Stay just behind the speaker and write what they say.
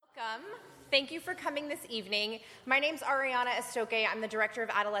Welcome. Thank you for coming this evening. My name's Ariana Estoque. I'm the Director of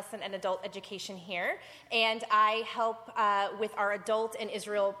Adolescent and Adult Education here, and I help with our adult and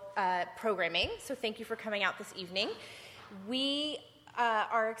Israel programming, so thank you for coming out this evening. We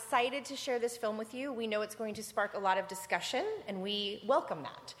are excited to share this film with you. We know it's going to spark a lot of discussion, and we welcome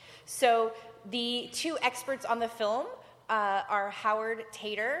that. So the two experts on the film are Howard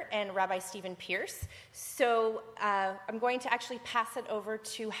Tater and Rabbi Stephen Pierce. So I'm going to actually pass it over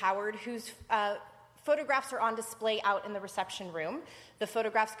to Howard, whose photographs are on display out in the reception room. The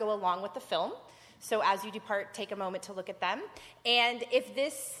photographs go along with the film. So as you depart, take a moment to look at them. And if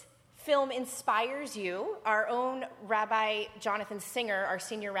this film inspires you, our own Rabbi Jonathan Singer, our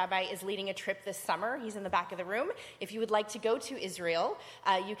senior rabbi, is leading a trip this summer. He's in the back of the room. If you would like to go to Israel,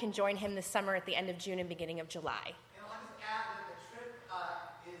 you can join him this summer at the end of June and beginning of July. Add that the trip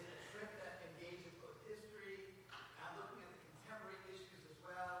is a trip that engages both history and looking at the contemporary issues as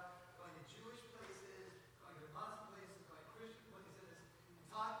well, going to Jewish places, going to Muslim places, going to Christian places, and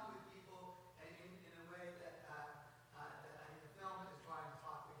talking with people in a way that I think the film is trying to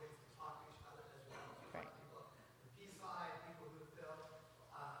talk to each other as well. So right. People, the peace side, people who feel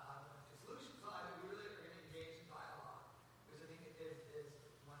on the solution side, that we really are going to engage in dialogue, which I think is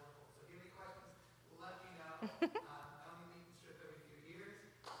wonderful. So if you have any questions, let me know.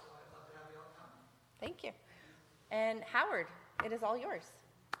 Thank you. And Howard, it is all yours.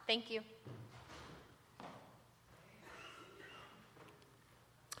 Thank you.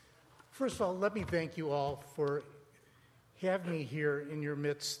 First of all, let me thank you all for having me here in your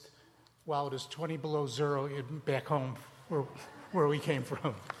midst while it is 20 below zero back home where we came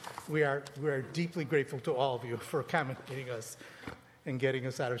from. We are deeply grateful to all of you for accommodating us and getting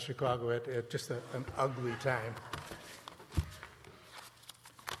us out of Chicago at just an ugly time.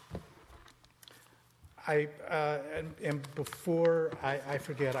 And before I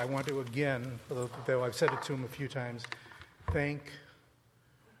forget, I want to again, though I've said it to him a few times, thank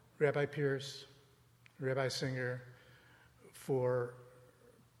Rabbi Pierce, Rabbi Singer, for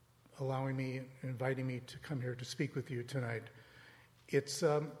allowing me, inviting me to come here to speak with you tonight. It's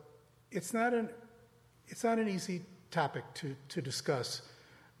not an easy topic to discuss,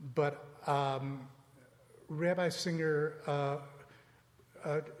 but Rabbi Singer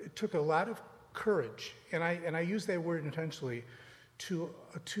took a lot of courage, and I use that word intentionally, to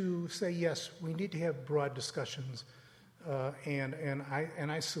say yes, we need to have broad discussions, and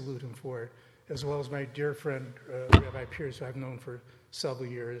I salute him for it, as well as my dear friend Rabbi Pierce, who I've known for several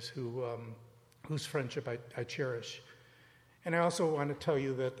years, whose friendship I cherish. And I also want to tell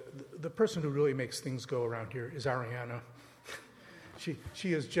you that the person who really makes things go around here is Ariana.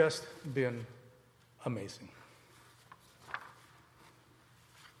 She has just been amazing.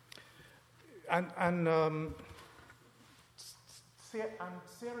 On Saturday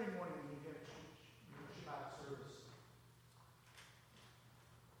morning, when we get your Shabbat service,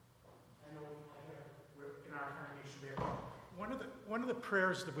 I know in our congregation, one of the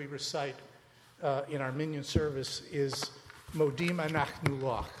prayers that we recite in our minyan service is Modim Anachnu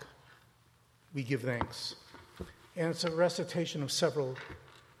Lach. We give thanks, and it's a recitation of several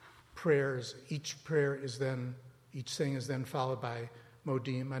prayers. Each thing is then followed by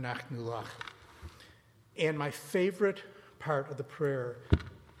Modim Anachnu Lach. And my favorite part of the prayer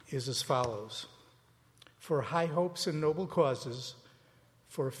is as follows: for high hopes and noble causes,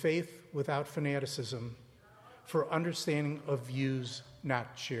 for faith without fanaticism, for understanding of views not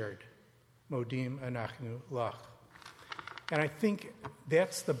shared. Modim Anachnu Lach. And I think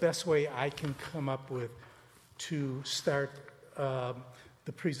that's the best way I can come up with to start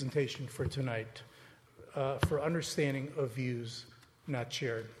the presentation for tonight, for understanding of views not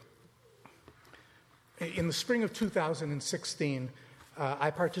shared. In the spring of 2016, I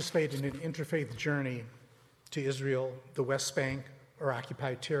participated in an interfaith journey to Israel, the West Bank, or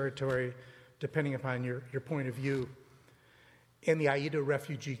occupied territory, depending upon your point of view, in the Aida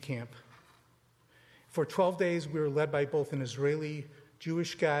refugee camp. For 12 days, we were led by both an Israeli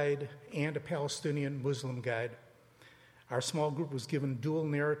Jewish guide and a Palestinian Muslim guide. Our small group was given dual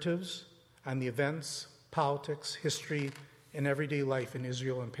narratives on the events, politics, history, and everyday life in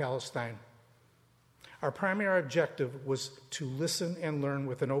Israel and Palestine. Our primary objective was to listen and learn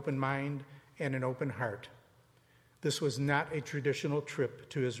with an open mind and an open heart. This was not a traditional trip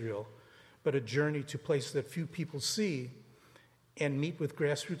to Israel, but a journey to places that few people see, and meet with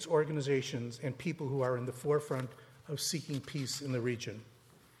grassroots organizations and people who are in the forefront of seeking peace in the region,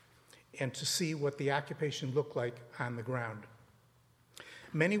 and to see what the occupation looked like on the ground.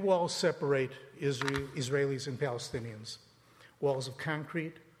 Many walls separate Israelis and Palestinians. Walls of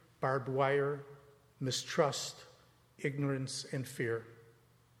concrete, barbed wire, mistrust, ignorance, and fear.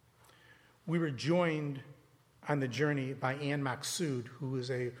 We were joined on the journey by Anne Maqsood, who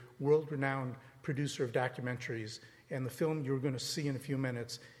is a world-renowned producer of documentaries, and the film you're going to see in a few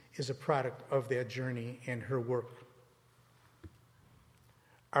minutes is a product of that journey and her work.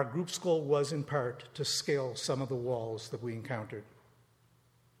 Our group's goal was, in part, to scale some of the walls that we encountered.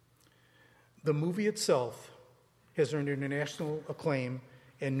 The movie itself has earned international acclaim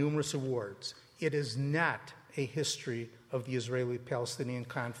and numerous awards. It is not a history of the Israeli-Palestinian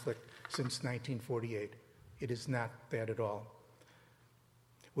conflict since 1948. It is not that at all.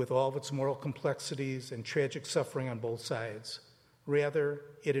 With all of its moral complexities and tragic suffering on both sides, rather,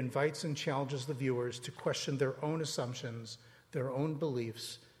 it invites and challenges the viewers to question their own assumptions, their own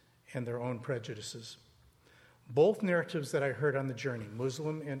beliefs, and their own prejudices. Both narratives that I heard on the journey,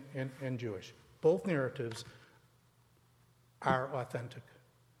 Muslim and Jewish, both narratives are authentic.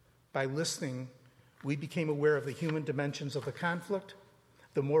 By listening, we became aware of the human dimensions of the conflict,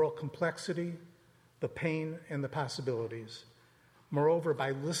 the moral complexity, the pain, and the possibilities. Moreover,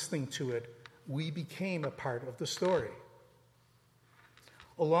 by listening to it, we became a part of the story.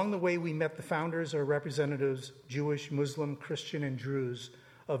 Along the way, we met the founders or representatives, Jewish, Muslim, Christian, and Druze,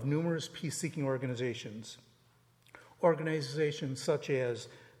 of numerous peace-seeking organizations. Organizations such as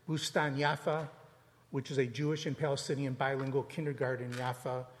Bustan Yafa, which is a Jewish and Palestinian bilingual kindergarten in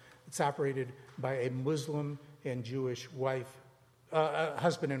Yafa. It's operated by a Muslim and Jewish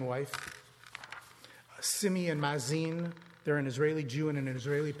husband and wife. Simi and Mazin, they're an Israeli Jew and an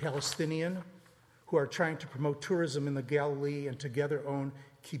Israeli Palestinian who are trying to promote tourism in the Galilee and together own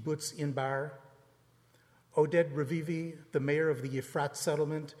Kibbutz Inbar. Oded Ravivi, the mayor of the Yefrat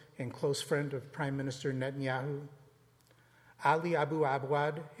settlement and close friend of Prime Minister Netanyahu. Ali Abu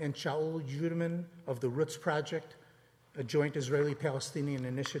Abwad and Shaul Judeman of the Roots Project, a joint Israeli-Palestinian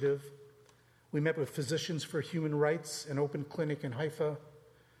initiative. We met with Physicians for Human Rights, an open clinic in Haifa.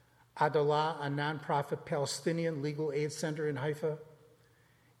 Adalah, a nonprofit Palestinian legal aid center in Haifa.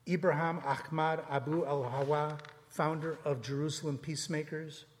 Ibrahim Ahmad Abu al-Hawa, founder of Jerusalem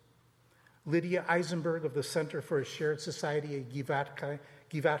Peacemakers. Lydia Eisenberg of the Center for a Shared Society at Givat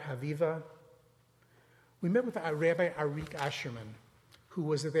Haviva. We met with Rabbi Arik Asherman, who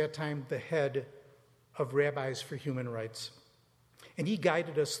was at that time the head of Rabbis for Human Rights. And he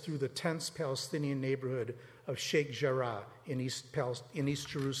guided us through the tense Palestinian neighborhood of Sheikh Jarrah in East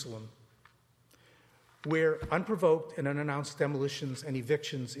Jerusalem, where unprovoked and unannounced demolitions and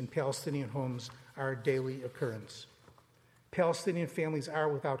evictions in Palestinian homes are a daily occurrence. Palestinian families are,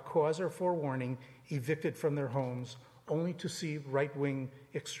 without cause or forewarning, evicted from their homes, only to see right-wing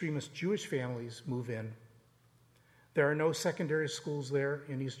extremist Jewish families move in. There are no secondary schools there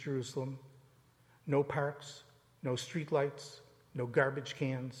in East Jerusalem, no parks, no streetlights, no garbage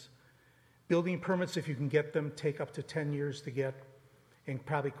cans. Building permits, if you can get them, take up to 10 years to get and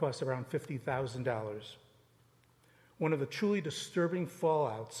probably cost around $50,000. One of the truly disturbing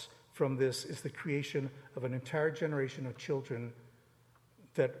fallouts from this is the creation of an entire generation of children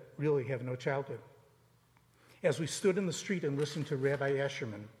that really have no childhood. As we stood in the street and listened to Rabbi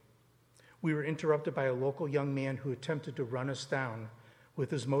Asherman, we were interrupted by a local young man who attempted to run us down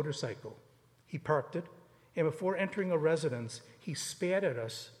with his motorcycle. He parked it, and before entering a residence, he spat at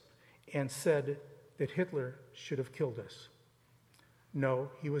us and said that Hitler should have killed us. No,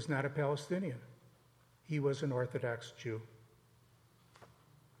 he was not a Palestinian. He was an Orthodox Jew.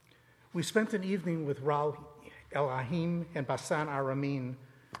 We spent an evening with Raul El-Ahim and Bassan Aramin,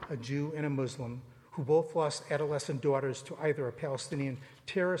 a Jew and a Muslim, who both lost adolescent daughters to either a Palestinian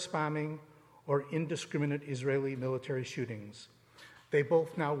terrorist bombing or indiscriminate Israeli military shootings. They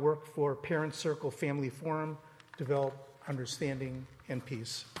both now work for Parent Circle Family Forum, develop understanding and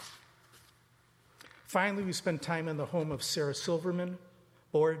peace. Finally, we spent time in the home of Sarah Silverman,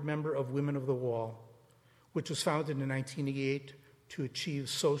 board member of Women of the Wall, which was founded in 1988 to achieve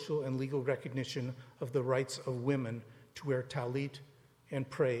social and legal recognition of the rights of women to wear talit and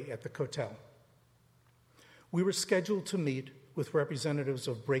pray at the Kotel. We were scheduled to meet with representatives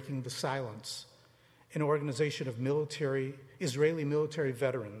of Breaking the Silence, an organization of Israeli military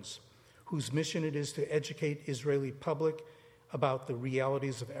veterans whose mission it is to educate Israeli public about the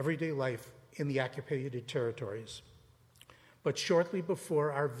realities of everyday life in the occupied territories. But shortly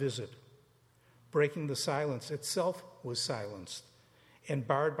before our visit, Breaking the Silence itself was silenced and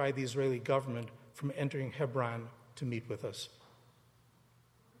barred by the Israeli government from entering Hebron to meet with us.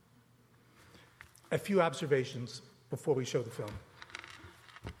 A few observations before we show the film.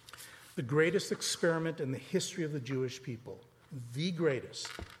 The greatest experiment in the history of the Jewish people, the greatest,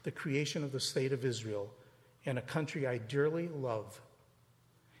 the creation of the State of Israel, and a country I dearly love,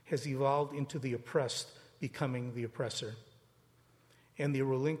 has evolved into the oppressed becoming the oppressor. and the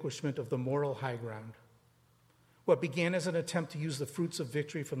relinquishment of the moral high ground. What began as an attempt to use the fruits of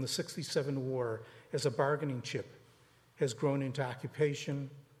victory from the 67 war as a bargaining chip has grown into occupation,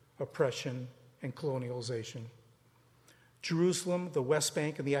 oppression, and colonialization. Jerusalem, the West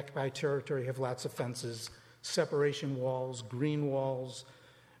Bank, and the occupied territory have lots of fences, separation walls, green walls,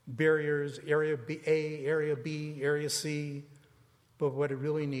 barriers, Area A, Area B, Area C, but what it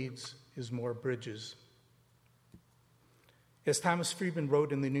really needs is more bridges. As Thomas Friedman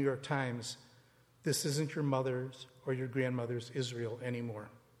wrote in the New York Times, this isn't your mother's or your grandmother's Israel anymore.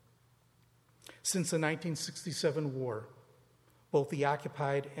 Since the 1967 war, both the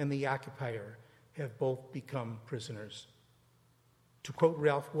occupied and the occupier have both become prisoners. To quote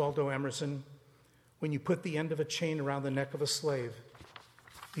Ralph Waldo Emerson, when you put the end of a chain around the neck of a slave,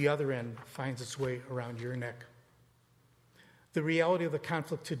 the other end finds its way around your neck. The reality of the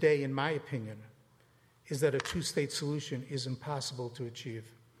conflict today, in my opinion, is that a two-state solution is impossible to achieve.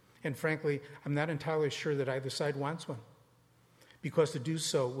 And frankly, I'm not entirely sure that either side wants one, because to do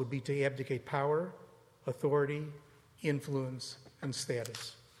so would be to abdicate power, authority, influence, and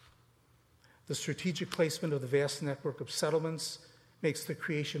status. The strategic placement of the vast network of settlements makes the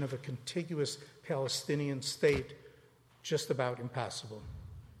creation of a contiguous Palestinian state just about impossible.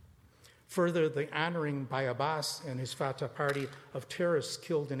 Further, the honoring by Abbas and his Fatah party of terrorists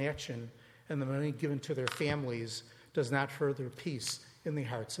killed in action and the money given to their families does not further peace in the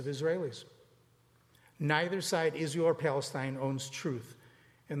hearts of Israelis. Neither side, Israel or Palestine, owns truth,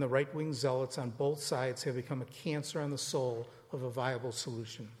 and the right-wing zealots on both sides have become a cancer on the soul of a viable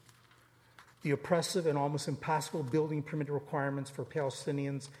solution. The oppressive and almost impossible building permit requirements for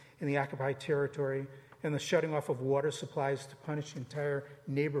Palestinians in the occupied territory and the shutting off of water supplies to punish entire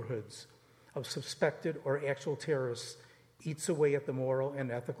neighborhoods of suspected or actual terrorists eats away at the moral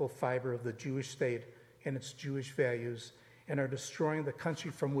and ethical fiber of the Jewish state and its Jewish values and are destroying the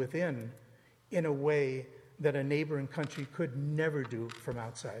country from within in a way that a neighboring country could never do from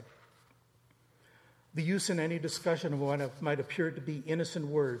outside. The use in any discussion of what might appear to be innocent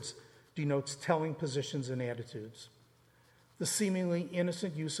words denotes telling positions and attitudes. The seemingly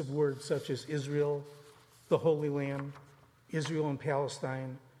innocent use of words such as Israel, the Holy Land, Israel and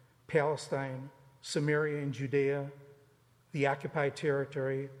Palestine, Palestine, Samaria and Judea, the occupied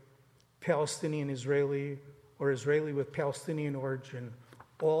territory, Palestinian Israeli, or Israeli with Palestinian origin,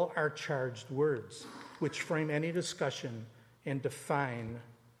 all are charged words which frame any discussion and define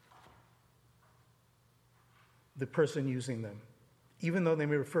the person using them, even though they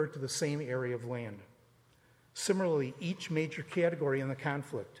may refer to the same area of land. Similarly, each major category in the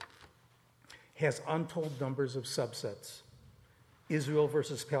conflict has untold numbers of subsets. Israel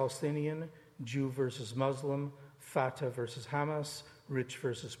versus Palestinian, Jew versus Muslim, Fatah versus Hamas, rich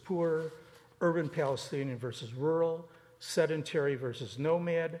versus poor, urban Palestinian versus rural, sedentary versus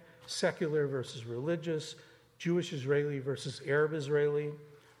nomad, secular versus religious, Jewish Israeli versus Arab Israeli,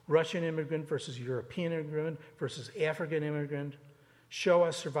 Russian immigrant versus European immigrant versus African immigrant,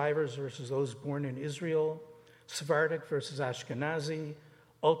 Shoah survivors versus those born in Israel, Sephardic versus Ashkenazi,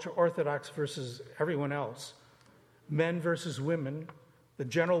 ultra-Orthodox versus everyone else, men versus women, the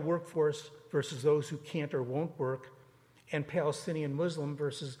general workforce versus those who can't or won't work, and Palestinian Muslim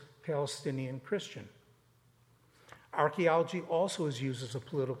versus Palestinian Christian. Archaeology also is used as a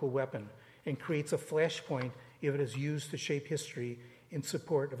political weapon and creates a flashpoint if it is used to shape history in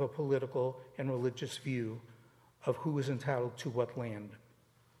support of a political and religious view of who is entitled to what land.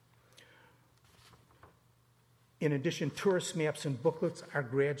 In addition, tourist maps and booklets are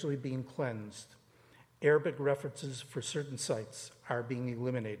gradually being cleansed. Arabic references for certain sites are being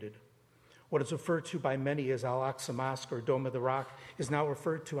eliminated. What is referred to by many as Al-Aqsa Mosque or Dome of the Rock is now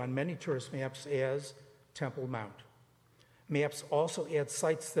referred to on many tourist maps as Temple Mount. Maps also add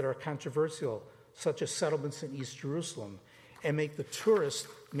sites that are controversial, such as settlements in East Jerusalem, and make the tourist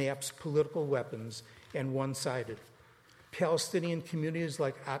maps political weapons and one-sided. Palestinian communities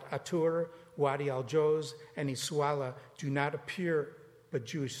like At-Atur, Wadi al-Joz, and Iswala do not appear, but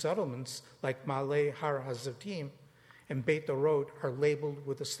Jewish settlements like Malay Har HaZatim and Beit Orot are labeled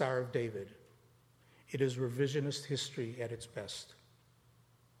with the Star of David. It is revisionist history at its best.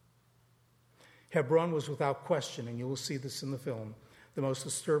 Hebron was without question, and you will see this in the film, the most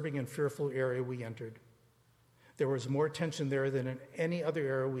disturbing and fearful area we entered. There was more tension there than in any other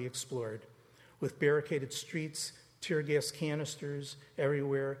area we explored, with barricaded streets, tear gas canisters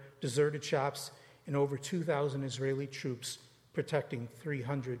everywhere, deserted shops, and over 2,000 Israeli troops protecting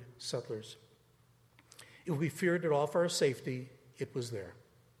 300 settlers. If we feared at all for our safety, it was there.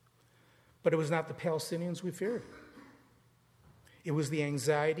 But it was not the Palestinians we feared. It was the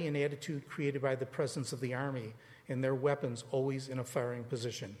anxiety and attitude created by the presence of the army and their weapons always in a firing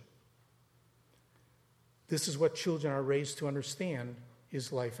position. This is what children are raised to understand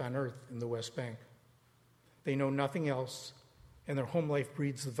is life on earth in the West Bank. They know nothing else, and their home life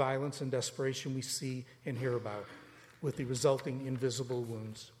breeds the violence and desperation we see and hear about, with the resulting invisible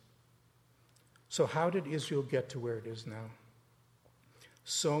wounds. So how did Israel get to where it is now?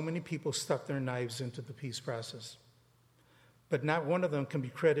 So many people stuck their knives into the peace process, but not one of them can be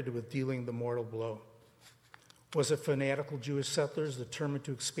credited with dealing the mortal blow. Was it fanatical Jewish settlers determined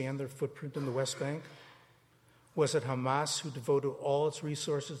to expand their footprint in the West Bank? Was it Hamas who devoted all its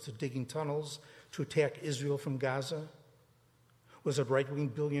resources to digging tunnels to attack Israel from Gaza? Was it right-wing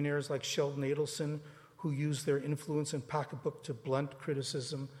billionaires like Sheldon Adelson who used their influence and pocketbook to blunt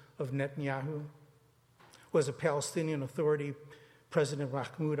criticism of Netanyahu? Was it Palestinian Authority President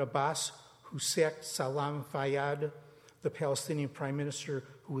Mahmoud Abbas who sacked Salam Fayyad, the Palestinian prime minister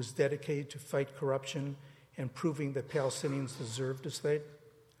who was dedicated to fight corruption and proving that Palestinians deserved a state?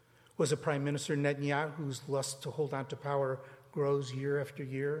 Was it Prime Minister Netanyahu whose lust to hold on to power grows year after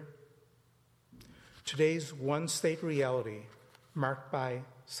year? Today's one-state reality, marked by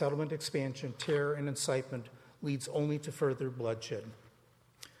settlement expansion, terror, and incitement, leads only to further bloodshed.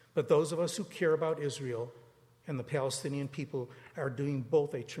 But those of us who care about Israel and the Palestinian people are doing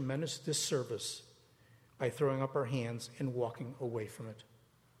both a tremendous disservice by throwing up our hands and walking away from it.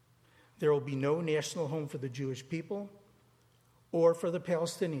 There will be no national home for the Jewish people or for the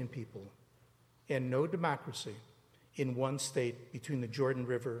Palestinian people, and no democracy in one state between the Jordan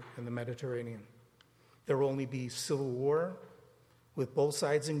River and the Mediterranean. There will only be civil war, with both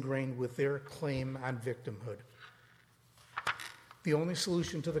sides ingrained with their claim on victimhood. The only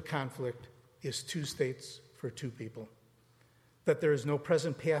solution to the conflict is 2 states for 2 people. That there is no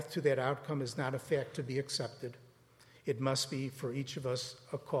present path to that outcome is not a fact to be accepted. It must be, for each of us,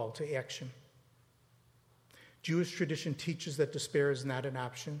 a call to action. Jewish tradition teaches that despair is not an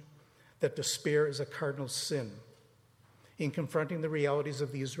option, that despair is a cardinal sin. In confronting the realities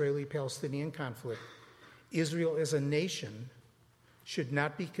of the Israeli-Palestinian conflict, Israel as a nation should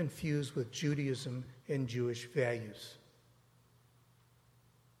not be confused with Judaism and Jewish values.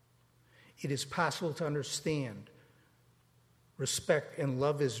 It is possible to understand, respect, and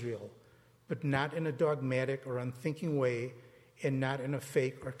love Israel, but not in a dogmatic or unthinking way, and not in a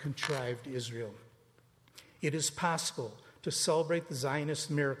fake or contrived Israel. It is possible to celebrate the Zionist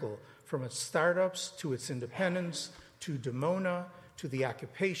miracle from its startups to its independence, to Dimona, to the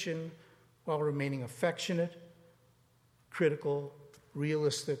occupation, while remaining affectionate, critical,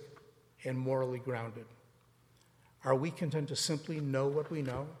 realistic, and morally grounded. Are we content to simply know what we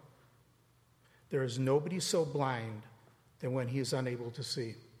know? There is nobody so blind than when he is unable to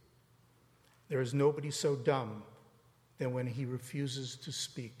see. There is nobody so dumb than when he refuses to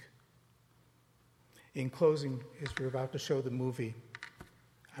speak. In closing, as we're about to show the movie,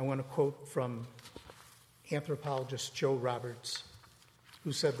 I want to quote from anthropologist Joe Roberts,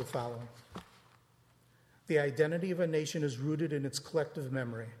 who said the following: "The identity of a nation is rooted in its collective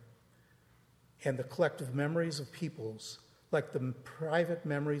memory, and the collective memories of peoples, like the private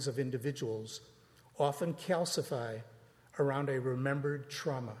memories of individuals, often calcify around a remembered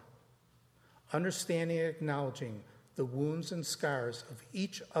trauma. Understanding and acknowledging the wounds and scars of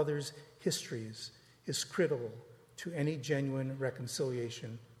each other's histories is critical to any genuine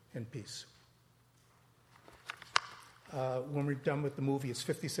reconciliation and peace." When we're done with the movie, it's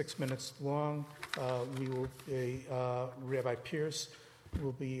 56 minutes long. Rabbi Pierce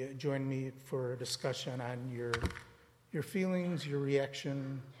will be joining me for a discussion on your feelings, your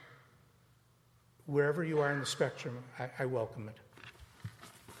reaction. Wherever you are in the spectrum, I welcome it.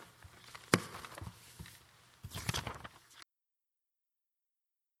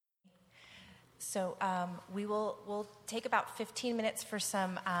 So we'll take about 15 minutes for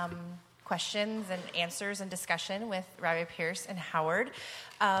some questions and answers and discussion with Rabbi Pierce and Howard.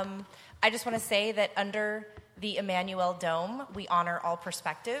 I just want to say that under the Emmanuel Dome, we honor all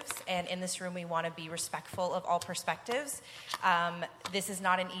perspectives, and in this room we want to be respectful of all perspectives. This is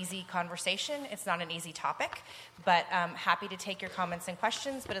not an easy conversation. It's not an easy topic, but happy to take your comments and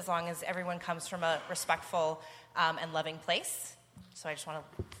questions, but as long as everyone comes from a respectful and loving place. So I just want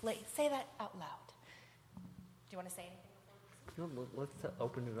to say that out loud. Do you want to say anything? No, let's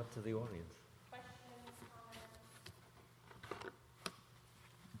open it up to the audience. Questions, comments?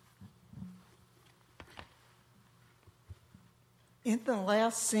 In the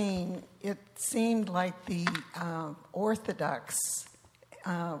last scene, it seemed like the Orthodox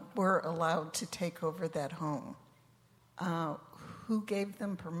were allowed to take over that home. Who gave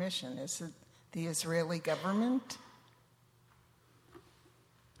them permission? Is it the Israeli government?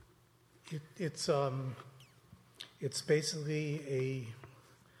 It's basically a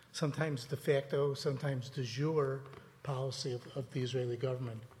sometimes de facto, sometimes de jure policy of the Israeli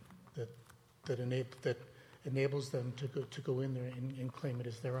government that enables them to go in there and claim it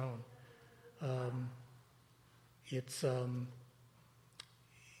as their own. It's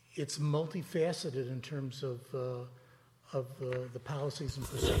multifaceted in terms of the policies and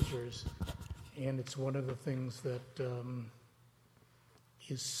procedures, and it's one of the things that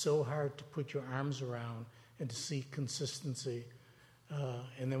is so hard to put your arms around and to see consistency.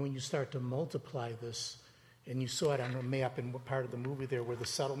 And then when you start to multiply this, and you saw it on a map in part of the movie there where the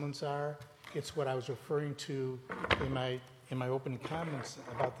settlements are, it's what I was referring to in my opening comments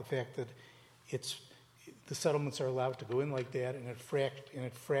about the fact that the settlements are allowed to go in like that, and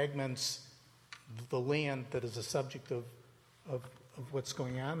it fragments the land that is a subject of what's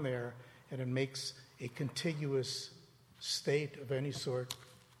going on there, and it makes a contiguous state of any sort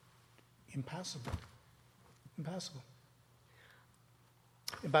impossible. Impossible.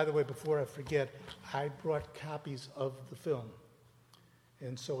 And by the way, before I forget, I brought copies of the film.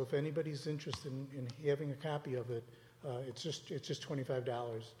 And so if anybody's interested in having a copy of it, it's just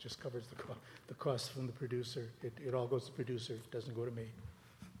 $25. Just covers the cost from the producer. It all goes to the producer. It doesn't go to me.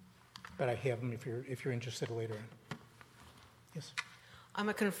 But I have them if you're interested later on. Yes. I'm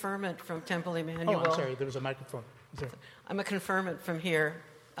a confirmant from Temple Emmanuel. Oh, I'm sorry. There was a microphone. I'm a confirmant from here.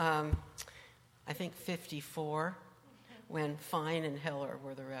 I think 54, when Fine and Heller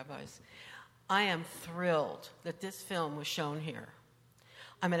were the rabbis. I am thrilled that this film was shown here.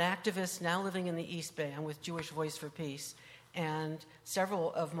 I'm an activist now living in the East Bay. I'm with Jewish Voice for Peace, and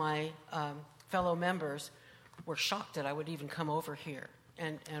several of my fellow members were shocked that I would even come over here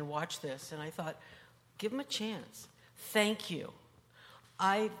and watch this. And I thought, give them a chance. Thank you.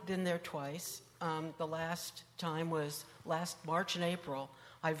 I've been there twice. The last time was last March and April.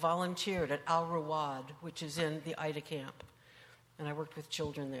 I volunteered at Al Rawad, which is in the Ida camp, and I worked with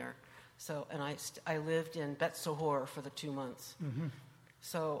children there. So, and I lived in Bet Sohor for the 2 months. Mm-hmm.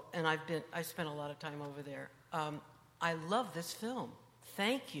 So, and I spent a lot of time over there. I love this film.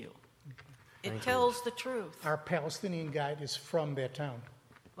 Thank you. It tells the truth. Our Palestinian guide is from that town.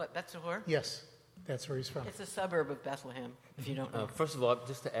 What, Bet Sohor? Yes, that's where he's from. It's a suburb of Bethlehem, if you don't know. First of all,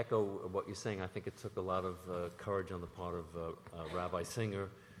 just to echo what you're saying, I think it took a lot of courage on the part of Rabbi Singer,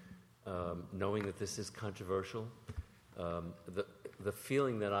 knowing that this is controversial. The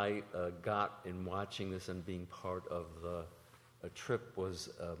feeling that I got in watching this and being part of a trip was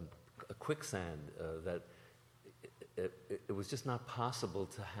a quicksand, that it was just not possible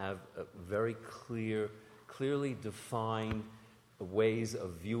to have a very clearly defined ways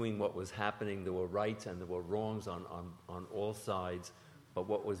of viewing what was happening. There were rights and there were wrongs on all sides. But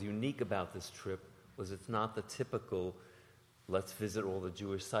what was unique about this trip was it's not the typical, let's visit all the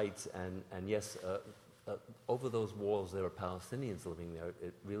Jewish sites. And yes, over those walls there are Palestinians living there.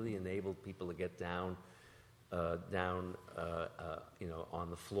 It really enabled people to get down on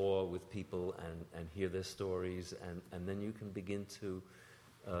the floor with people and hear their stories. And then you can begin to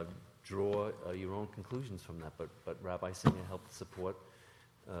draw your own conclusions from that. But Rabbi Singer helped support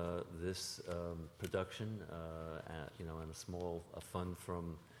this production, and a small fund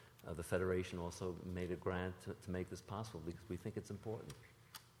from the Federation also made a grant to make this possible because we think it's important.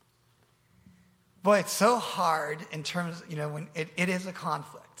 Boy, it's so hard in terms, when it is a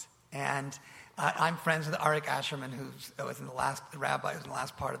conflict. And I'm friends with Arik Asherman, who was the rabbi who was in the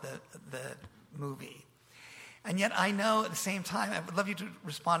last part of the movie. And yet I know at the same time, I would love you to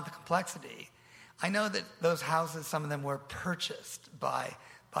respond to the complexity. I know that those houses, some of them were purchased by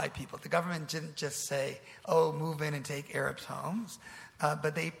people. The government didn't just say, oh, move in and take Arabs' homes,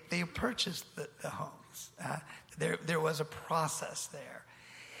 but they purchased the homes. There was a process there.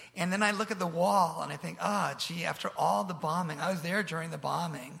 And then I look at the wall and I think, after all the bombing, I was there during the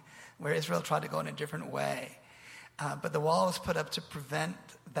bombing where Israel tried to go in a different way. But the wall was put up to prevent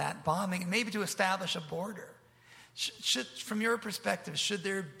that bombing and maybe to establish a border. From your perspective, should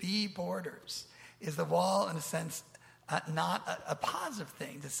there be borders? Is the wall, in a sense, not a positive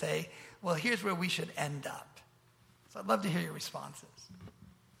thing to say, well, here's where we should end up? So I'd love to hear your responses.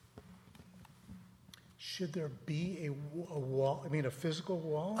 Should there be a wall? I mean, a physical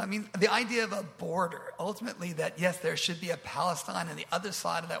wall? I mean, the idea of a border, ultimately that, yes, there should be a Palestine on the other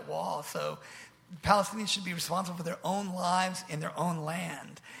side of that wall. So Palestinians should be responsible for their own lives in their own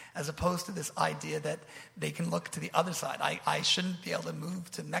land, as opposed to this idea that they can look to the other side. I shouldn't be able to move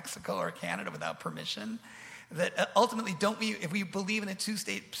to Mexico or Canada without permission. That ultimately, if we believe in a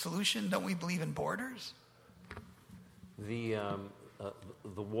two-state solution, don't we believe in borders? The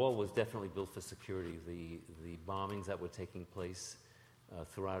wall was definitely built for security. The bombings that were taking place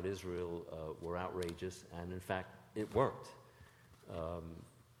throughout Israel were outrageous, and in fact, it worked.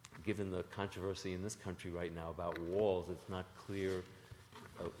 Given the controversy in this country right now about walls, it's not clear,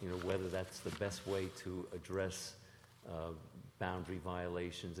 whether that's the best way to address boundary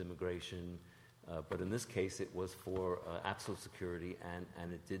violations, immigration. But in this case, it was for absolute security,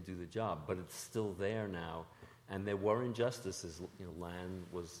 and it did do the job. But it's still there now, and there were injustices. Land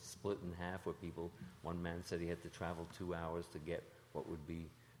was split in half, where one man said he had to travel 2 hours to get what would be,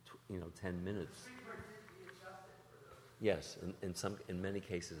 10 minutes. Yes, in many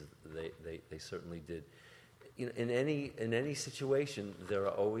cases they certainly did. In any situation, there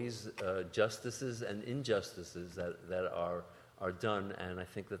are always justices and injustices that are done, and I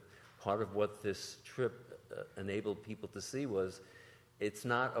think that part of what this trip enabled people to see was it's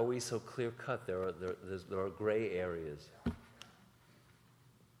not always so clear cut. There are gray areas.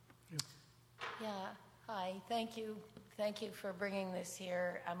 Yeah. Hi. Thank you for bringing this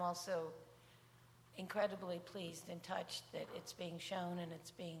here. I'm also incredibly pleased and touched that it's being shown, and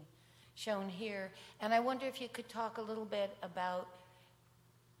it's being shown here. And I wonder if you could talk a little bit about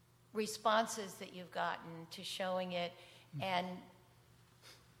responses that you've gotten to showing it, and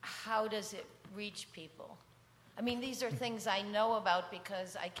how does it reach people? I mean, these are things I know about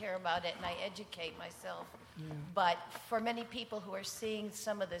because I care about it and I educate myself. Yeah. But for many people who are seeing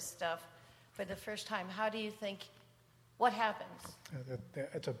some of this stuff for the first time, how do you think, what happens?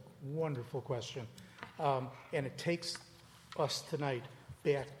 That's a wonderful question. And it takes us tonight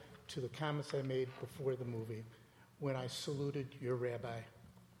back to the comments I made before the movie when I saluted your rabbi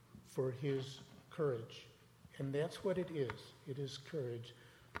for his courage. And that's what it is. It is courage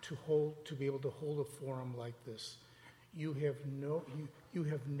to be able to hold a forum like this. You have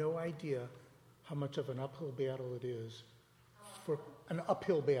no idea how much of an uphill battle it is. For an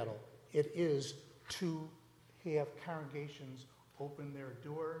uphill battle it is to have congregations open their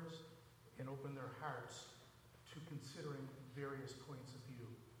doors and open their hearts to considering various points of view.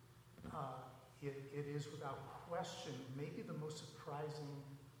 It is without question maybe the most surprising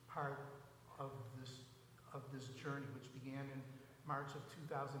part of this journey, which began in March of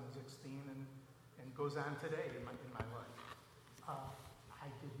 2016 and goes on today in my life. I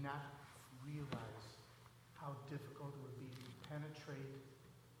did not realize how difficult it would be to penetrate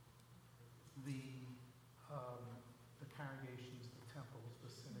the congregations, the temples,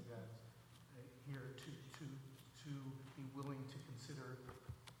 the synagogues here to be willing to consider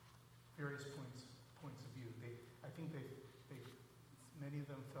various points of view. I think many of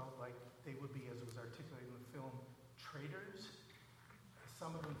them felt like they would be, as it was articulated in the film, traitors.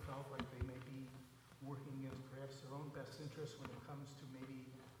 Some of them felt like they may be working against perhaps their own best interests when it comes to maybe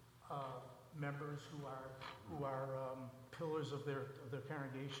members who are pillars of their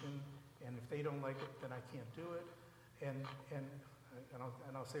congregation, and if they don't like it, then I can't do it. And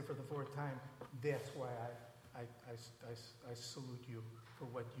I'll say for the fourth time, that's why I salute you for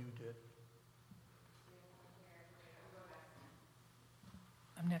what you did.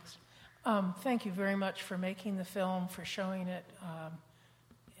 I'm next. Thank you very much for making the film, for showing it.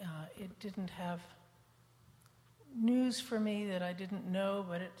 It didn't have news for me that I didn't know,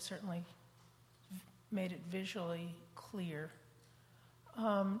 but it certainly made it visually clear.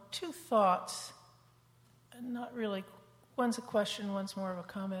 Two thoughts, not really, one's a question, one's more of a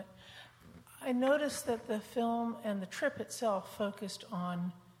comment. I noticed that the film and the trip itself focused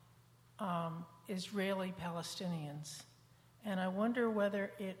on Israeli Palestinians, and I wonder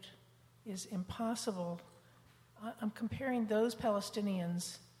whether it is impossible. I'm comparing those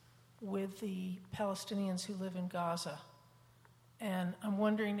Palestinians with the Palestinians who live in Gaza, and I'm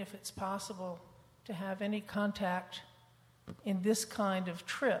wondering if it's possible to have any contact in this kind of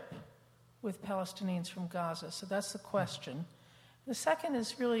trip with Palestinians from Gaza. So that's the question. The second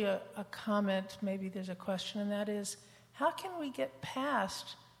is really a comment, maybe there's a question, and that is, how can we get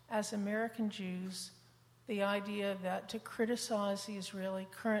past, as American Jews, the idea that to criticize the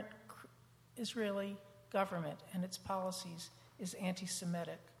current Israeli government and its policies is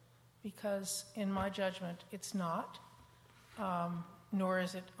anti-Semitic? Because in my judgment, it's not, nor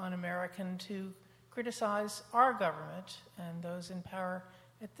is it un-American to criticize our government and those in power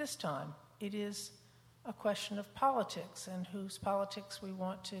at this time. It is a question of politics and whose politics we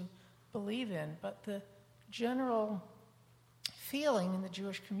want to believe in. But the general feeling in the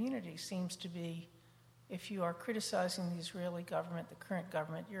Jewish community seems to be, if you are criticizing the Israeli government, the current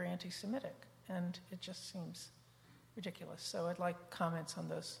government, you're anti-Semitic. And it just seems ridiculous. So I'd like comments on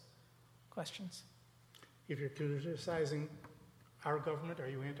those questions. If you're criticizing our government, are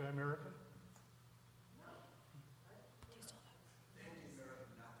you anti-American?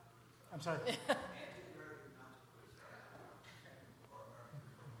 I'm sorry.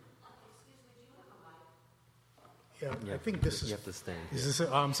 I think this is... You have to stand. Is this...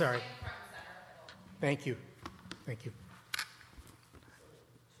 Oh, I'm sorry. Thank you. Thank you.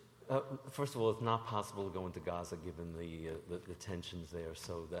 First of all, it's not possible to go into Gaza given the tensions there,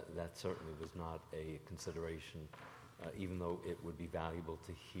 so that certainly was not a consideration, even though it would be valuable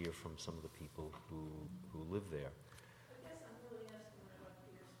to hear from some of the people who live there. I guess I'm really asking about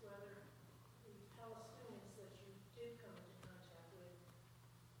Pierce whether the Palestinians that you did come into contact with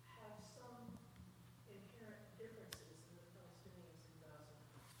have some inherent differences in the Palestinians in Gaza.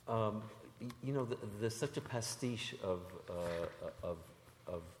 There's such a pastiche of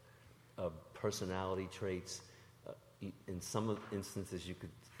personality traits. In some instances, you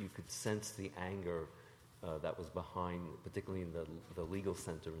could sense the anger that was behind, particularly in the legal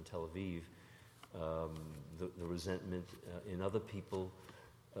center in Tel Aviv, the resentment in other people.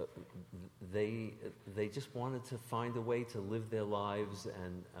 They just wanted to find a way to live their lives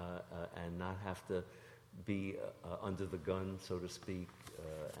and not have to be under the gun, so to speak,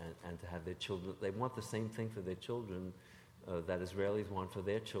 and to have their children. They want the same thing for their children that Israelis want for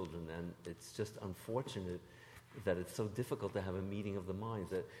their children, and it's just unfortunate that it's so difficult to have a meeting of the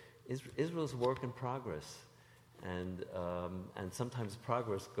minds. That Israel's a work in progress, and sometimes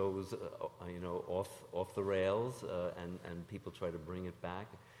progress goes, off the rails, and people try to bring it back.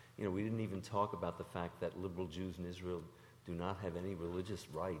 We didn't even talk about the fact that liberal Jews in Israel do not have any religious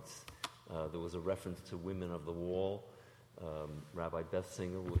rights. There was a reference to Women of the Wall. Rabbi Beth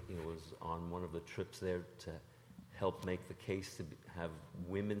Singer was on one of the trips there to help make the case to have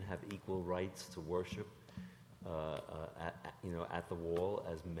women have equal rights to worship at the wall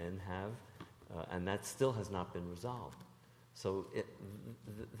as men have, and that still has not been resolved. So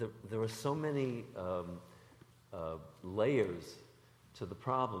there are so many layers to the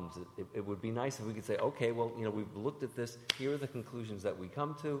problems. It would be nice if we could say, okay, well, we've looked at this. Here are the conclusions that we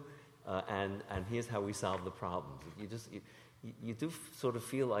come to, and here's how we solve the problems. You do sort of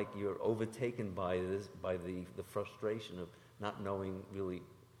feel like you're overtaken by the frustration of not knowing really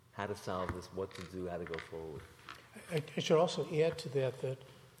how to solve this, what to do, how to go forward. I should also add to that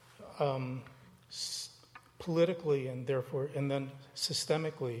politically and then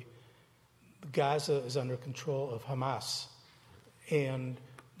systemically, Gaza is under control of Hamas, and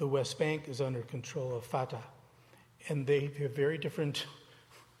the West Bank is under control of Fatah, and they have very different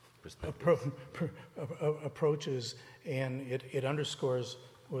approaches, and it underscores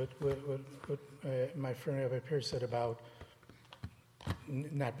what my friend Rabbi Pierce said about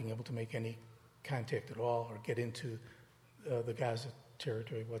not being able to make any contact at all or get into the Gaza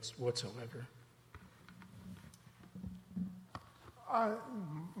territory whatsoever.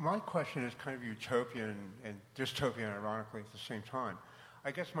 My question is kind of utopian and dystopian, ironically, at the same time. I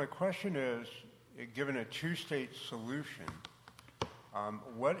guess my question is, given a two-state solution,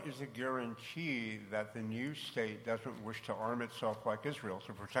 what is the guarantee that the new state doesn't wish to arm itself like Israel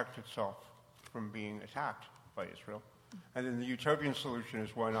to protect itself from being attacked by Israel? And then the utopian solution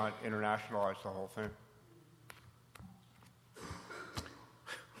is, why not internationalize the whole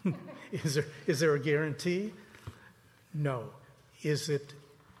thing? Is there a guarantee? No.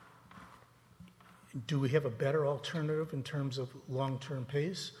 Do we have a better alternative in terms of long-term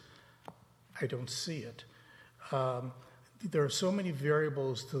peace? I don't see it. There are so many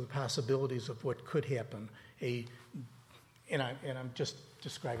variables to the possibilities of what could happen. And I'm just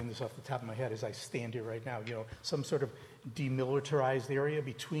describing this off the top of my head as I stand here right now. Some sort of demilitarized area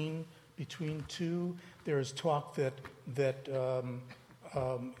between two. There is talk that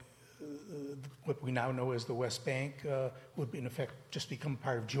what we now know as the West Bank would, in effect, just become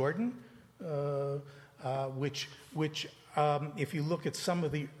part of Jordan, which if you look at some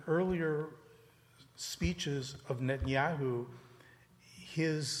of the earlier speeches of Netanyahu,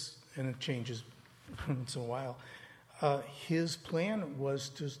 and it changes once in a while, his plan was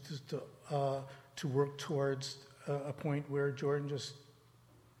to work towards a point where Jordan just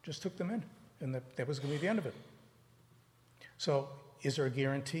took them in, and that was going to be the end of it. So, is there a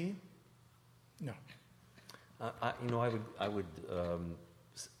guarantee? No. I'm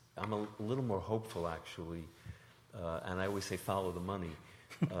a little more hopeful, actually, and I always say follow the money.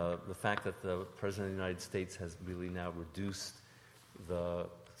 The fact that the President of the United States has really now reduced the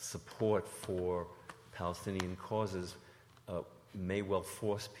support for Palestinian causes may well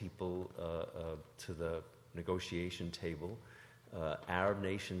force people to the negotiation table. Arab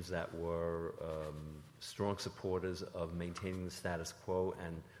nations that were strong supporters of maintaining the status quo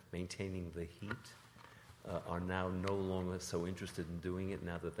and maintaining the heat are now no longer so interested in doing it,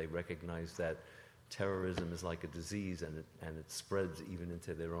 now that they recognize that terrorism is like a disease and it spreads even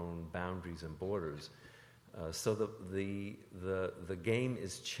into their own boundaries and borders. So the game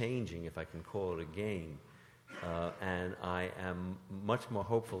is changing, if I can call it a game, And I am much more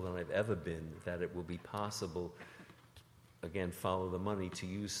hopeful than I've ever been that it will be possible, again, follow the money, to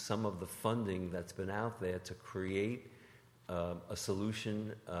use some of the funding that's been out there to create a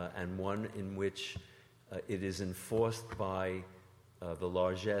solution, and one in which it is enforced by the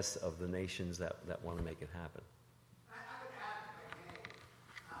largesse of the nations that want to make it happen. I would add, if I may,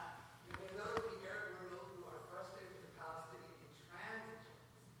 there are those in the Arab world who are frustrated with the Palestinian intransigence.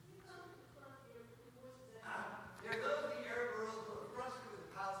 There are those in the Arab world who are frustrated with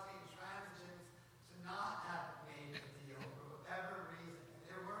the Palestinian intransigence to not have made a deal for whatever reason. And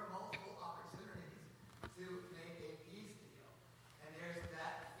there were multiple opportunities to make a peace deal. And there's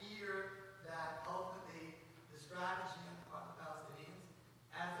that fear that ultimately the strategy on the part of the Palestinians,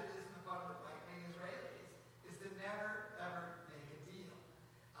 as it is on the part of the right-wing Israelis, is to never, ever make a deal.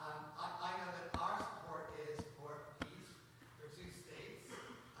 I know that our support is for peace, for two states.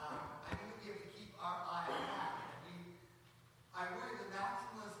 I think we have to keep our eye on that. I worry the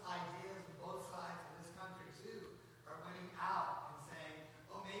maximalist ideas on both sides of this country, too, are winning out and saying,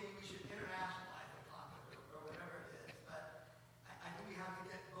 oh, maybe we should internationalize the conflict or whatever it is. But I think we have to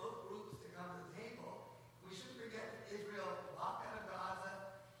get both groups to come to the table. We shouldn't forget that Israel walked out of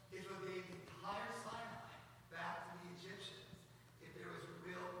Gaza. Israel gave the entire Sinai back to the Egyptians if there was a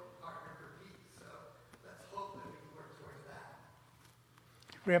real partner for peace. So let's hope that we can work towards that.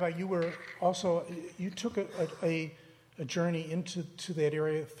 Rabbi, you took a journey into that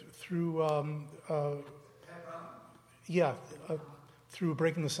area through through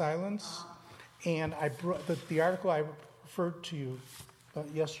Breaking the Silence, and I brought the article I referred to you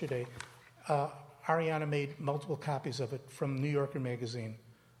yesterday. Ariana made multiple copies of it from New Yorker magazine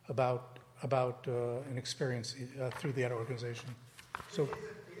about an experience through that organization. So. It's a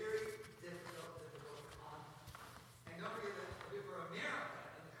very difficult conflict. And don't forget that if we're America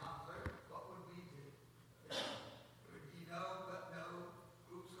in the conflict, what would we do? There would be no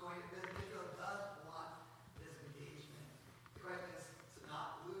groups going to this. Israel does want this engagement. The question is to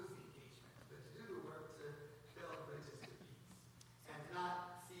not lose the engagement, but to do the work to build bridges to peace. And to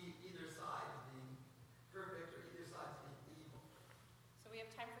not see either side as being perfect or either side as being evil. So we have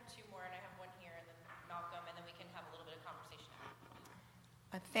time for two more, and I have one here, and then Malcolm, and then we can have a little bit of conversation.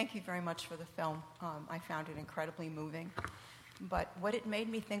 Thank you very much for the film. I found it incredibly moving. But what it made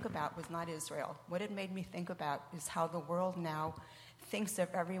me think about was not Israel. What it made me think about is how the world now thinks of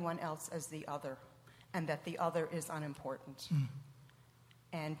everyone else as the other, and that the other is unimportant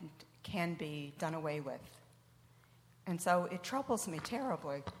and can be done away with. And so it troubles me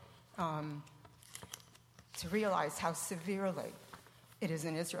terribly to realize how severely it is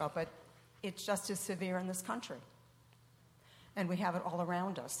in Israel, but it's just as severe in this country. And we have it all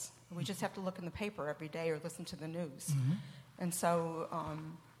around us. We just have to look in the paper every day or listen to the news. Mm-hmm. And so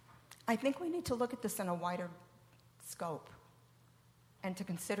I think we need to look at this in a wider scope and to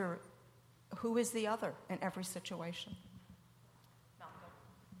consider who is the other in every situation. Malcolm.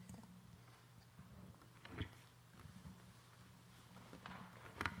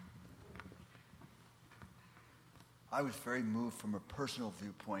 I was very moved from a personal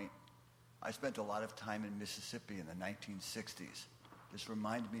viewpoint. I spent a lot of time in Mississippi in the 1960s. This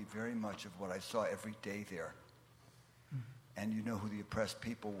reminded me very much of what I saw every day there. And you know who the oppressed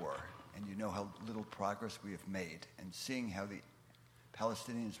people were, and you know how little progress we have made. And seeing how the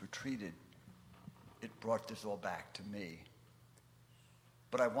Palestinians were treated, it brought this all back to me.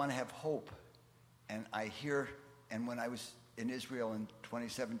 But I want to have hope. And I hear, and when I was in Israel in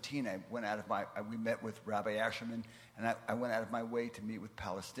 2017, we met with Rabbi Asherman, and I went out of my way to meet with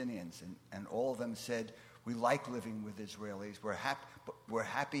Palestinians, and all of them said, we like living with Israelis, we're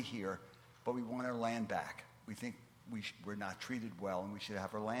happy here, but we want our land back. We think we're not treated well, and we should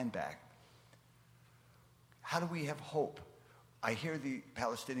have our land back. How do we have hope? I hear the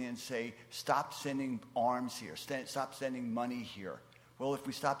Palestinians say, stop sending arms here, stop sending money here. Well, if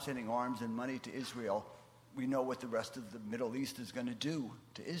we stop sending arms and money to Israel, we know what the rest of the Middle East is going to do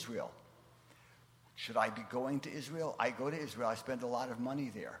to Israel. Should I be going to Israel? I go to Israel. I spend a lot of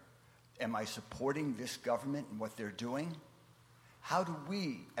money there. Am I supporting this government and what they're doing? How do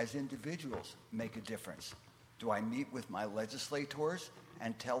we, as individuals, make a difference? Do I meet with my legislators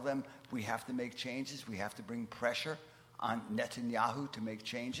and tell them we have to make changes, we have to bring pressure on Netanyahu to make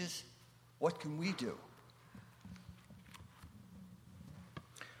changes? What can we do?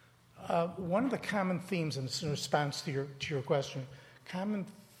 One of the common themes, and it's in response to your question, common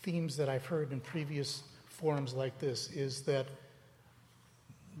themes that I've heard in previous forums like this is that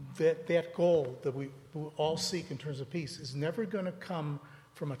goal that we all seek in terms of peace is never going to come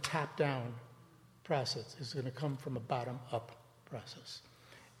from a top-down process. It's going to come from a bottom-up process.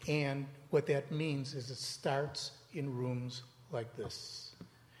 And what that means is it starts in rooms like this.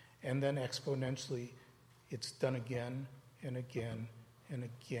 And then exponentially, it's done again and again and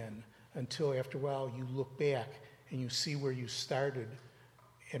again, until after a while you look back and you see where you started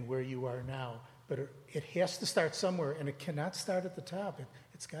and where you are now. But it has to start somewhere, and it cannot start at the top.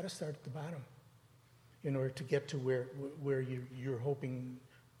 It's got to start at the bottom in order to get to where you're hoping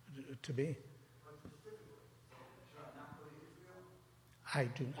to be.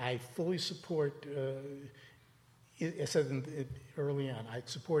 I fully support, I said early on, I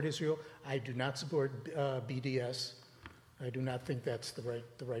support Israel. I do not support BDS. I do not think that's the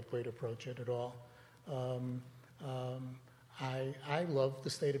right way to approach it at all. I love the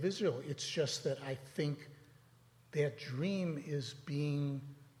state of Israel. It's just that I think that dream is being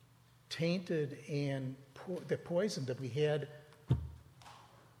tainted and the poison that we had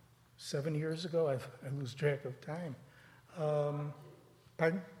 7 years ago. I lose track of time.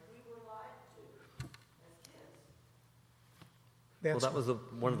 Pardon? We were lied to as kids. Well, that was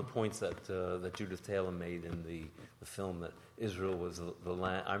one of the points that Judith Taylor made in the film, that Israel was the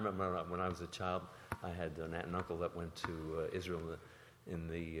land. I remember when I was a child, I had an aunt and uncle that went to Israel in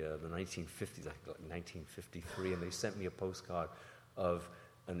the 1950s, I think like 1953, and they sent me a postcard of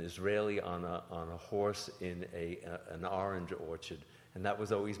an Israeli on a horse in an orange orchard, and that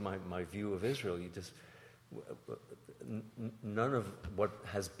was always my view of Israel. None of what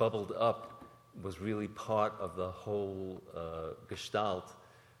has bubbled up was really part of the whole gestalt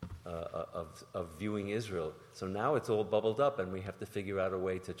of viewing Israel. So now it's all bubbled up, and we have to figure out a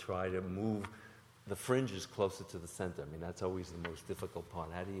way to try to move the fringes closer to the center. I mean, that's always the most difficult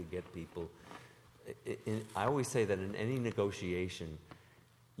part. How do you get people? I always say that in any negotiation,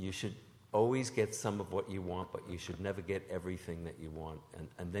 you should always get some of what you want, but you should never get everything that you want,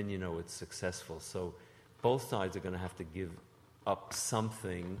 and then you know it's successful. So both sides are going to have to give up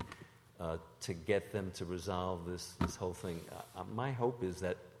something to get them to resolve this whole thing. My hope is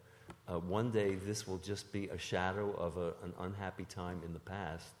that one day this will just be a shadow of an unhappy time in the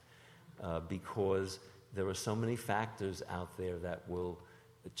past, because there are so many factors out there that will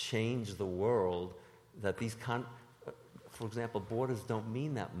change the world, that these for example, borders don't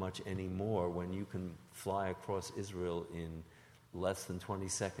mean that much anymore when you can fly across Israel in less than 20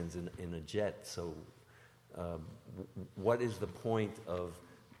 seconds in a jet. So what is the point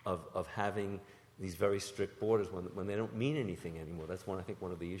of having these very strict borders when they don't mean anything anymore? That's I think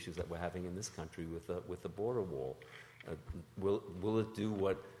one of the issues that we're having in this country with the border wall. Will it do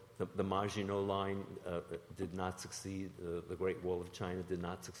what the Maginot Line did not succeed, the Great Wall of China did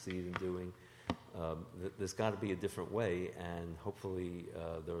not succeed in doing? There's got to be a different way, and hopefully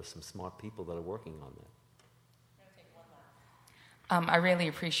there are some smart people that are working on that. I really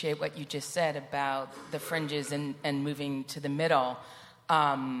appreciate what you just said about the fringes and moving to the middle.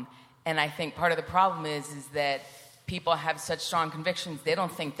 And I think part of the problem is that people have such strong convictions, they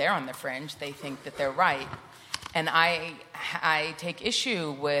don't think they're on the fringe, they think that they're right. And I take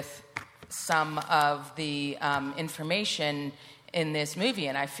issue with some of the information in this movie,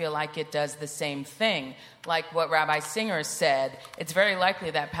 and I feel like it does the same thing. Like what Rabbi Singer said, it's very likely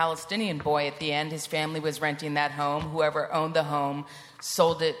that Palestinian boy at the end, his family was renting that home. Whoever owned the home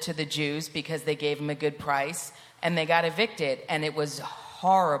sold it to the Jews because they gave him a good price, and they got evicted, and it was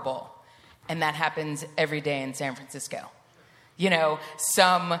horrible. And that happens every day in San Francisco. You know,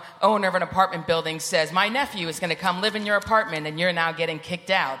 some owner of an apartment building says, my nephew is going to come live in your apartment, and you're now getting kicked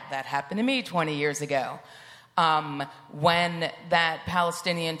out. That happened to me 20 years ago. When that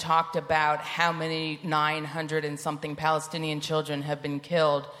Palestinian talked about how many 900 and something Palestinian children have been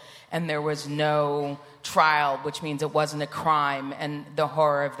killed, and there was no trial, which means it wasn't a crime, and the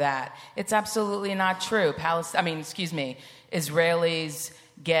horror of that. It's absolutely not true. Israelis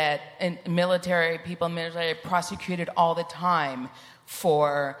get military prosecuted all the time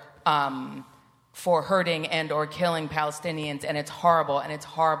for hurting and or killing Palestinians, and it's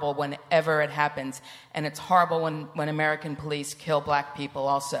horrible whenever it happens, and it's horrible when American police kill black people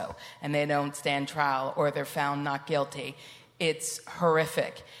also, and they don't stand trial or they're found not guilty. It's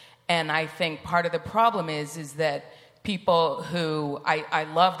horrific. And I think part of the problem is that people who, I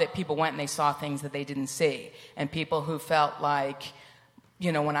love that people went and they saw things that they didn't see, and people who felt like,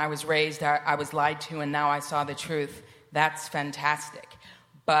 you know, when I was raised, I was lied to and now I saw the truth. That's fantastic.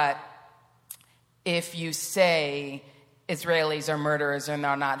 But if you say Israelis are murderers and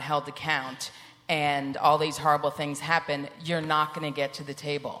they're not held to account and all these horrible things happen, you're not going to get to the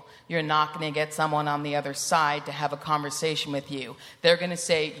table. You're not going to get someone on the other side to have a conversation with you. They're going to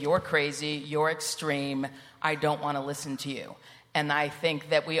say, you're crazy, you're extreme, I don't want to listen to you. And I think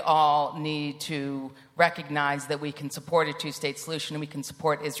that we all need to recognize that we can support a two-state solution, and we can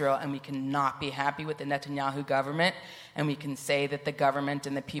support Israel, and we cannot be happy with the Netanyahu government, and we can say that the government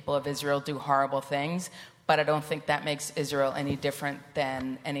and the people of Israel do horrible things, but I don't think that makes Israel any different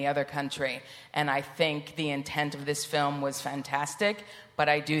than any other country. And I think the intent of this film was fantastic, but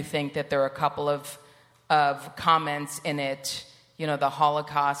I do think that there are a couple of comments in it, the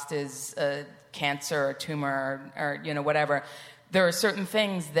Holocaust is a cancer or tumor or whatever. There are certain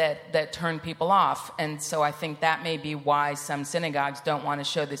things that turn people off, and so I think that may be why some synagogues don't want to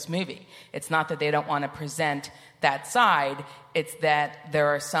show this movie. It's not that they don't want to present that side, it's that there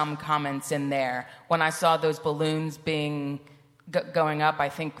are some comments in there. When I saw those balloons going up, I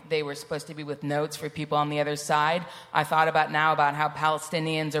think they were supposed to be with notes for people on the other side. I thought about how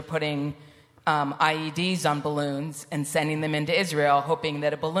Palestinians are putting IEDs on balloons and sending them into Israel, hoping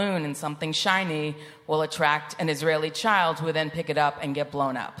that a balloon and something shiny will attract an Israeli child who will then pick it up and get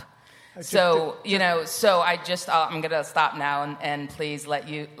blown up. So I'm going to stop now and please let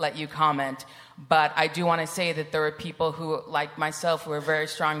you comment. But I do want to say that there are people who, like myself, who are very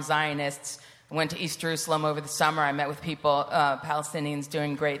strong Zionists. I went to East Jerusalem over the summer. I met with people, Palestinians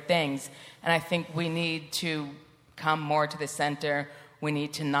doing great things. And I think we need to come more to the center. We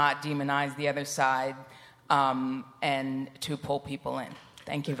need to not demonize the other side and to pull people in.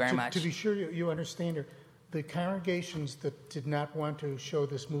 Thank you very much. To be sure you understand her, the congregations that did not want to show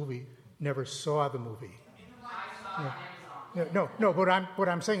this movie never saw the movie. No. What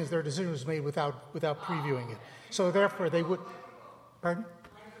I'm saying is their decision was made without previewing it. So therefore, they would. Pardon?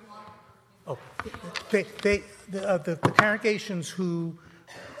 Oh, the congregations who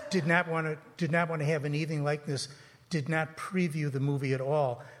did not want to have anything like this did not preview the movie at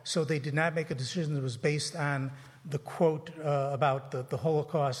all. So they did not make a decision that was based on the quote about the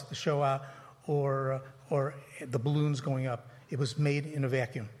Holocaust, the Shoah, or the balloons going up. It was made in a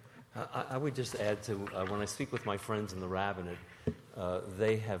vacuum. I would just add to, when I speak with my friends in the rabbinate,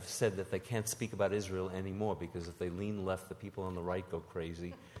 they have said that they can't speak about Israel anymore because if they lean left, the people on the right go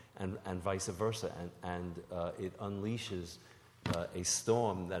crazy, and vice versa. And it unleashes a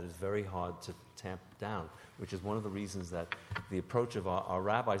storm that is very hard to tamp down, which is one of the reasons that the approach of our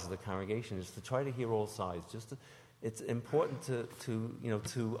rabbis of the congregation is to try to hear all sides. It's important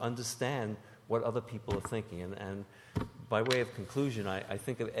to understand what other people are thinking. And by way of conclusion, I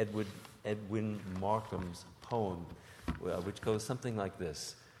think of Edwin Markham's poem, which goes something like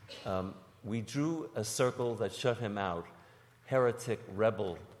this. We drew a circle that shut him out, heretic,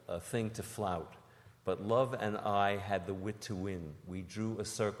 rebel, a thing to flout. But love and I had the wit to win. We drew a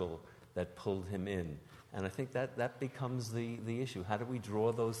circle that pulled him in. And I think that becomes the issue. How do we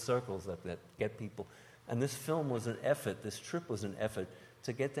draw those circles that get people? And this film was an effort, this trip was an effort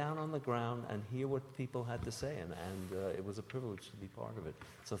to get down on the ground and hear what people had to say. And it was a privilege to be part of it.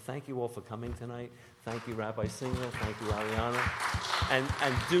 So thank you all for coming tonight. Thank you, Rabbi Singer. Thank you, Ariana.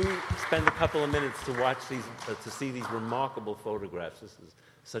 And do spend a couple of minutes to watch these, to see these remarkable photographs. This is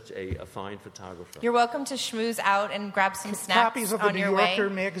such a fine photographer. You're welcome to schmooze out and grab some snacks Copies of the on New your Yorker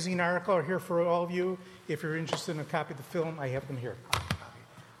way. magazine article are here for all of you. If you're interested in a copy of the film, I have them here.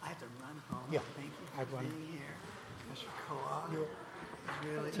 I have to run home. Yeah. Thank you for I'd run. being here. Mr. Koa.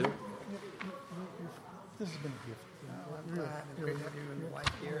 Really. Two. This has been a gift. I'm glad. It's great to have you and the wife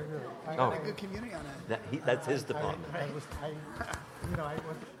here. I Got a good community on that. That's his department. I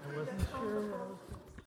wasn't sure.